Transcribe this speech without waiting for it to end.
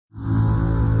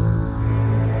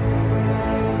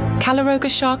Calaroga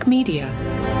Shark Media.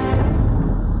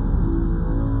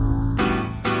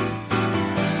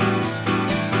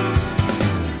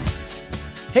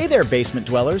 Hey there, basement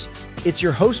dwellers. It's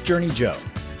your host, Journey Joe,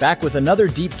 back with another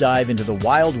deep dive into the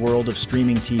wild world of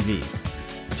streaming TV.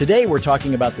 Today, we're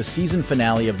talking about the season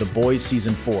finale of The Boys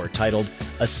Season 4, titled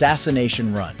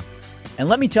Assassination Run. And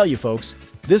let me tell you, folks,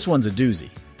 this one's a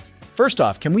doozy. First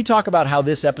off, can we talk about how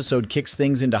this episode kicks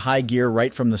things into high gear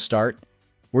right from the start?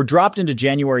 We're dropped into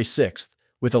January 6th,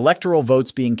 with electoral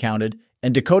votes being counted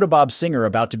and Dakota Bob Singer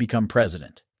about to become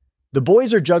president. The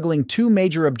boys are juggling two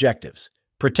major objectives: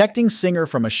 protecting Singer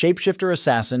from a shapeshifter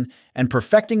assassin and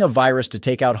perfecting a virus to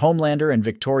take out Homelander and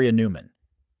Victoria Newman.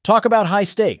 Talk about high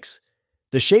stakes.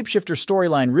 The shapeshifter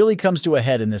storyline really comes to a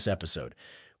head in this episode.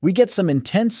 We get some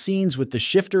intense scenes with the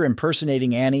shifter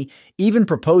impersonating Annie, even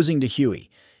proposing to Huey.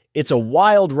 It's a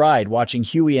wild ride watching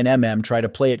Huey and MM try to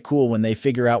play it cool when they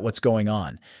figure out what's going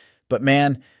on. But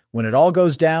man, when it all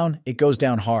goes down, it goes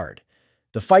down hard.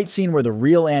 The fight scene where the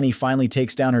real Annie finally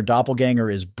takes down her doppelganger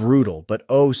is brutal, but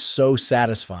oh so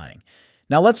satisfying.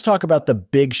 Now let's talk about the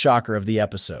big shocker of the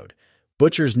episode: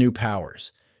 Butcher's new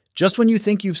powers. Just when you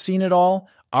think you've seen it all,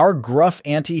 our gruff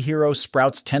anti-hero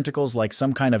sprouts tentacles like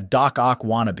some kind of Doc Ock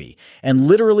wannabe and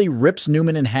literally rips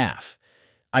Newman in half.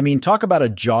 I mean, talk about a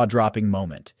jaw-dropping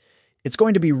moment. It's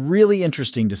going to be really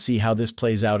interesting to see how this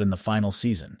plays out in the final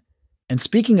season. And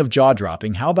speaking of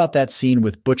jaw-dropping, how about that scene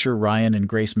with Butcher, Ryan, and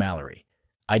Grace Mallory?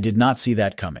 I did not see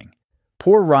that coming.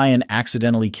 Poor Ryan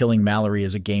accidentally killing Mallory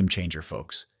is a game-changer,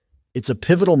 folks. It's a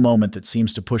pivotal moment that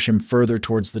seems to push him further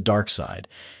towards the dark side,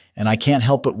 and I can't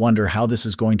help but wonder how this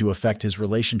is going to affect his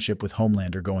relationship with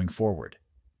Homelander going forward.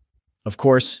 Of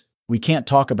course, we can't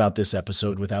talk about this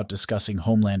episode without discussing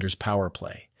Homelander's power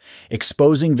play.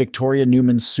 Exposing Victoria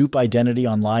Newman's Supe identity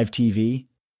on live TV?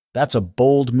 That's a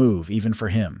bold move, even for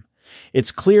him.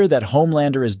 It's clear that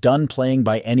Homelander is done playing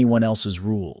by anyone else's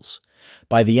rules.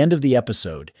 By the end of the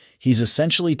episode, he's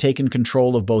essentially taken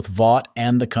control of both Vought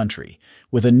and the country,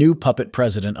 with a new puppet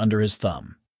president under his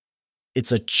thumb.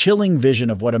 It's a chilling vision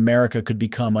of what America could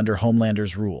become under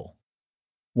Homelander's rule.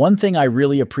 One thing I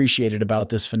really appreciated about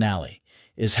this finale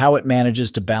is how it manages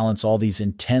to balance all these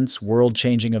intense,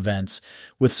 world-changing events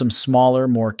with some smaller,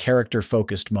 more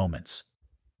character-focused moments.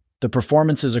 The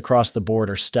performances across the board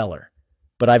are stellar,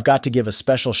 but I've got to give a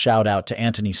special shout-out to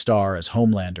Anthony Starr as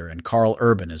Homelander and Karl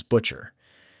Urban as Butcher.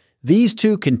 These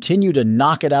two continue to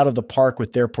knock it out of the park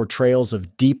with their portrayals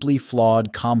of deeply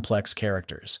flawed, complex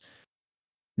characters.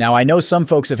 Now, I know some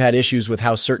folks have had issues with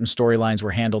how certain storylines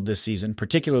were handled this season,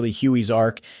 particularly Huey's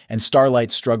arc and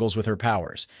Starlight's struggles with her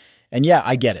powers. And yeah,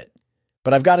 I get it.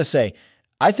 But I've got to say,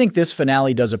 I think this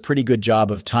finale does a pretty good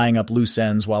job of tying up loose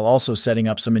ends while also setting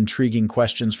up some intriguing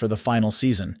questions for the final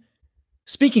season.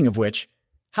 Speaking of which,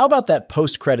 how about that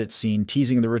post-credits scene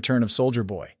teasing the return of Soldier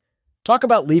Boy? Talk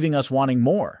about leaving us wanting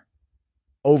more.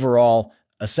 Overall,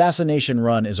 Assassination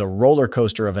Run is a roller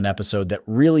coaster of an episode that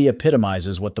really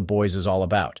epitomizes what The Boys is all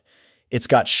about. It's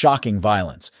got shocking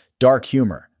violence, dark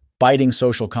humor, biting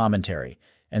social commentary,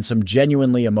 and some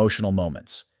genuinely emotional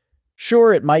moments.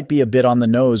 Sure, it might be a bit on the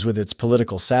nose with its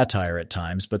political satire at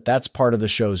times, but that's part of the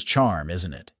show's charm,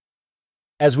 isn't it?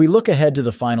 As we look ahead to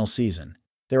the final season,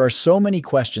 there are so many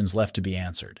questions left to be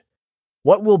answered.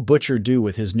 What will Butcher do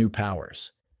with his new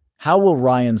powers? How will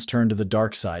Ryan's turn to the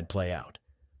dark side play out?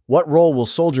 What role will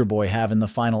Soldier Boy have in the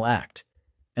final act?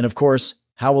 And of course,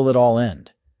 how will it all end?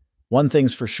 One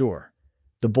thing's for sure: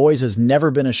 The Boys has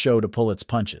never been a show to pull its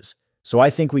punches, so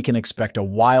I think we can expect a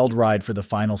wild ride for the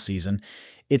final season.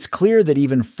 It's clear that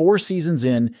even 4 seasons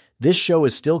in, this show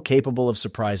is still capable of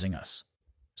surprising us.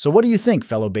 So what do you think,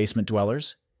 fellow basement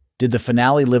dwellers? Did the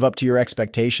finale live up to your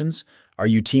expectations? Are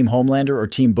you Team Homelander or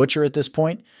Team Butcher at this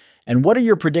point? And what are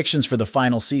your predictions for the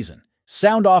final season?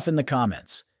 Sound off in the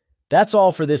comments. That's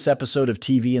all for this episode of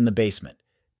TV in the Basement.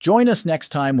 Join us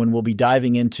next time when we'll be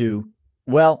diving into,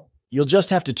 well, you'll just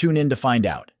have to tune in to find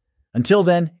out. Until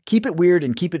then, keep it weird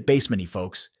and keep it basementy,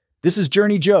 folks. This is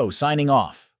Journey Joe signing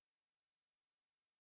off.